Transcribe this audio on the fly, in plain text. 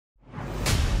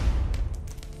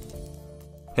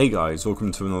Hey guys,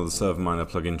 welcome to another ServerMiner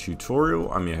plugin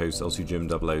tutorial. I'm your host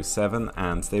LCJim007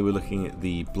 and today we're looking at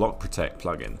the Block Prot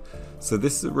plugin. So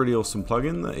this is a really awesome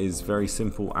plugin that is very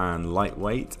simple and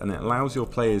lightweight, and it allows your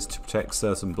players to protect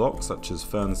certain blocks such as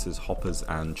furnaces, hoppers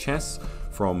and chests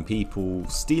from people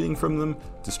stealing from them,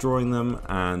 destroying them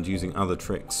and using other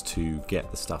tricks to get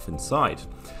the stuff inside.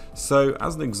 So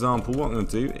as an example, what I'm going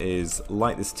to do is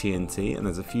light this TNT, and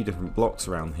there's a few different blocks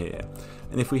around here.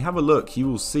 And if we have a look, you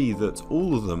will see that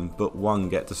all of them but one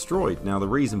get destroyed. Now the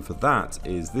reason for that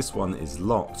is this one is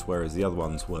locked, whereas the other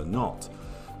ones were not.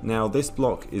 Now this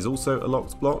block is also a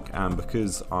locked block, and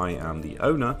because I am the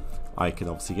owner, I can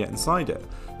obviously get inside it.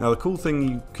 Now the cool thing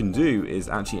you can do is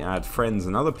actually add friends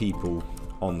and other people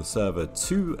on the server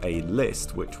to a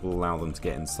list, which will allow them to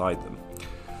get inside them.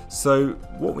 So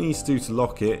what we need to do to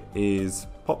lock it is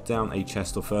pop down a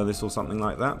chest or furnace or something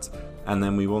like that, and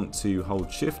then we want to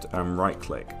hold shift and right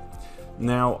click.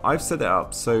 Now I've set it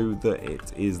up so that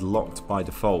it is locked by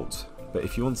default, but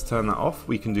if you want to turn that off,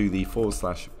 we can do the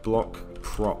 /block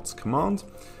prot command,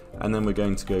 and then we're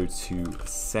going to go to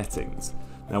settings.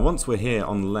 Now once we're here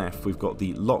on the left, we've got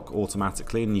the lock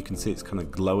automatically, and you can see it's kind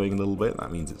of glowing a little bit.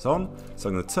 That means it's on. So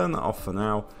I'm going to turn that off for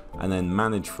now, and then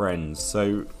manage friends.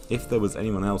 So if there was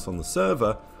anyone else on the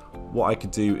server, what I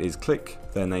could do is click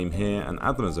their name here and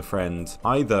add them as a friend,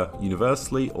 either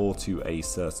universally or to a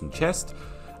certain chest.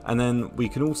 And then we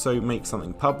can also make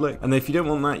something public, and if you don't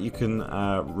want that, you can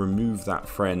remove that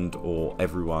friend or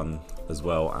everyone as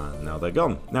well, and now they're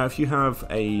gone. Now if you have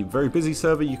a very busy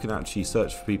server, you can actually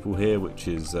search for people here, which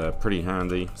is pretty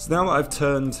handy. So now that I've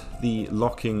turned the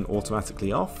locking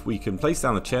automatically off, we can place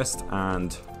down the chest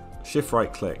and shift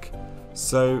right click.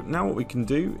 So now what we can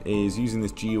do is, using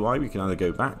this GUI, we can either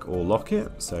go back or lock it.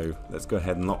 So let's go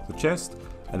ahead and lock the chest,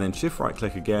 and then shift right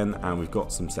click again, and we've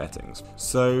got some settings.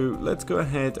 So let's go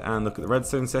ahead and look at the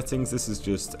redstone settings. This is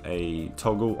just a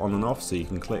toggle on and off, so you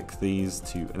can click these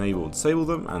to enable or disable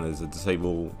them, and there's a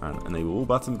disable and enable all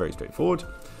button, very straightforward.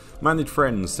 Manage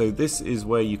friends, so this is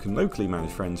where you can locally manage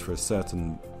friends for a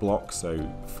certain block,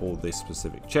 so for this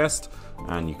specific chest,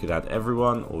 and you could add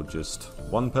everyone or just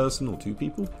one person or two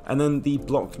people. And then the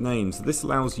block names, so this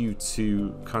allows you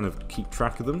to kind of keep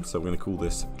track of them, so we're going to call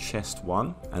this chest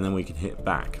 1, and then we can hit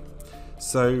back.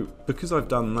 So because I've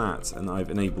done that and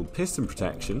I've enabled piston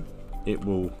protection, it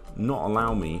will not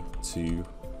allow me to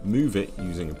move it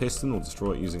using a piston or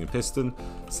destroy it using a piston.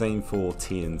 Same for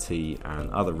TNT and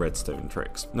other redstone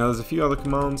tricks. Now there's a few other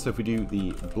commands. So if we do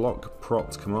the Block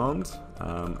Prot command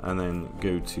and then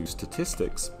go to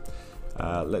statistics,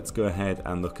 let's go ahead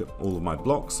and look at all of my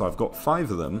blocks. So I've got 5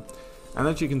 of them, and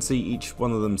as you can see, each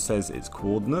one of them says its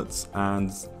coordinates,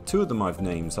 and 2 of them I've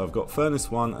named. So I've got furnace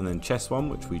 1 and then chest 1,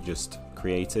 which we just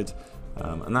created.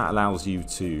 And that allows you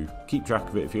to keep track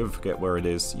of it. If you ever forget where it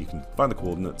is, you can find the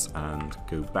coordinates and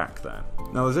go back there.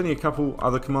 Now there's only a couple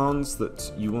other commands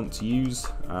that you want to use.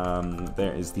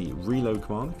 There is the reload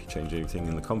command if you change anything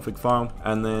in the config file,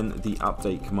 and then the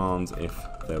update command if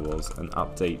there was an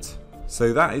update.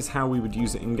 So that is how we would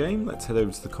use it in game. Let's head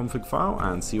over to the config file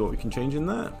and see what we can change in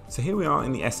there. So here we are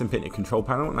in the SMPitney control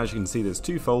panel, and as you can see, there's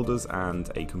 2 folders and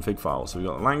a config file. So we've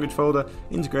got a language folder,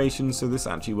 integration, so this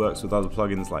actually works with other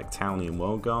plugins like Townie and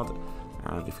WorldGuard.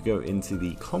 And if we go into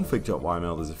the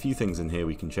config.yml, there's a few things in here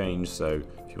we can change. So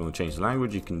if you want to change the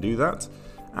language, you can do that.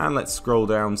 And let's scroll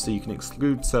down, so you can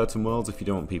exclude certain worlds if you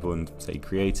don't want people in, say,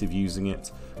 creative using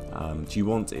it. Do you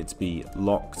want it to be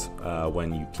locked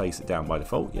when you place it down by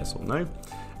default, yes or no?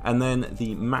 And then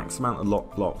the max amount of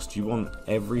lock blocks. Do you want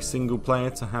every single player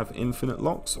to have infinite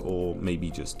locks, or maybe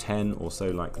just 10 or so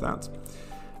like that?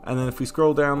 And then if we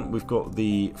scroll down, we've got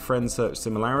the friend search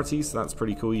similarities, so that's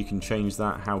pretty cool. You can change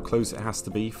that, how close it has to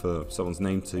be for someone's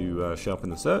name to show up in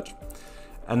the search.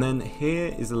 And then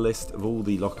here is a list of all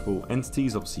the lockable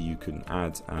entities. Obviously you can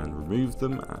add and remove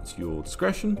them at your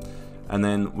discretion. And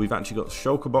then we've actually got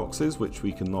shulker boxes, which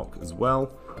we can lock as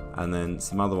well, and then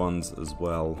some other ones as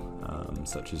well,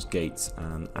 such as gates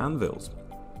and anvils.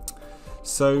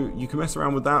 So you can mess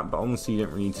around with that, but honestly you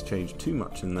don't really need to change too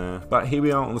much in there. But here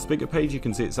we are on the spigot page. You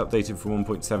can see it's updated from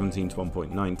 1.17 to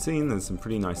 1.19. There's some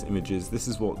pretty nice images. This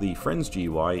is what the friends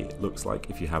GUI looks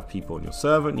like if you have people on your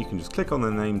server, and you can just click on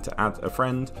their name to add a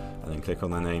friend, and then click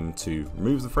on their name to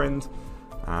remove the friend.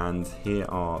 And here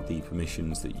are the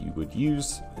permissions that you would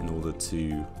use in order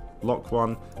to lock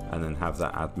one and then have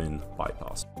that admin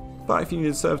bypass. But if you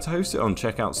need a server to host it on,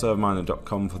 check out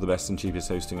serverminer.com for the best and cheapest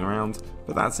hosting around.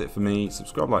 But that's it for me.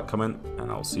 Subscribe, like, comment,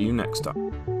 and I'll see you next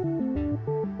time.